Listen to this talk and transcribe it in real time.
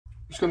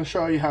just going to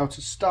show you how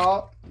to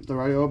start the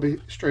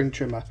Ryobi string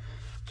trimmer.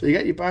 So you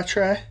get your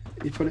battery,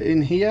 you put it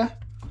in here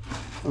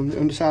on the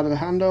underside of the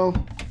handle,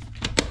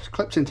 it's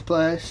clipped into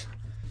place,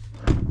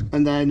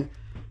 and then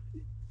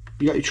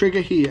you got your trigger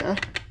here,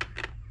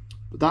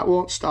 but that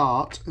won't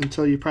start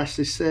until you press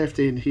this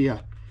safety in here.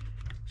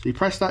 So you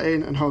press that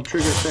in and hold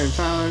trigger at the same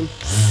time,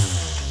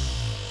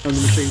 and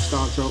the machine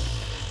starts up.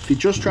 If you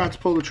just try to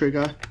pull the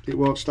trigger, it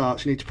won't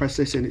start, so you need to press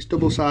this in. It's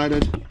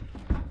double-sided,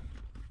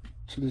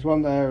 so there's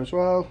one there as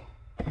well.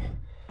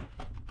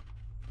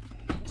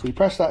 So you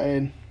press that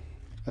in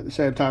at the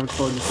same time as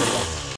pulling the trigger.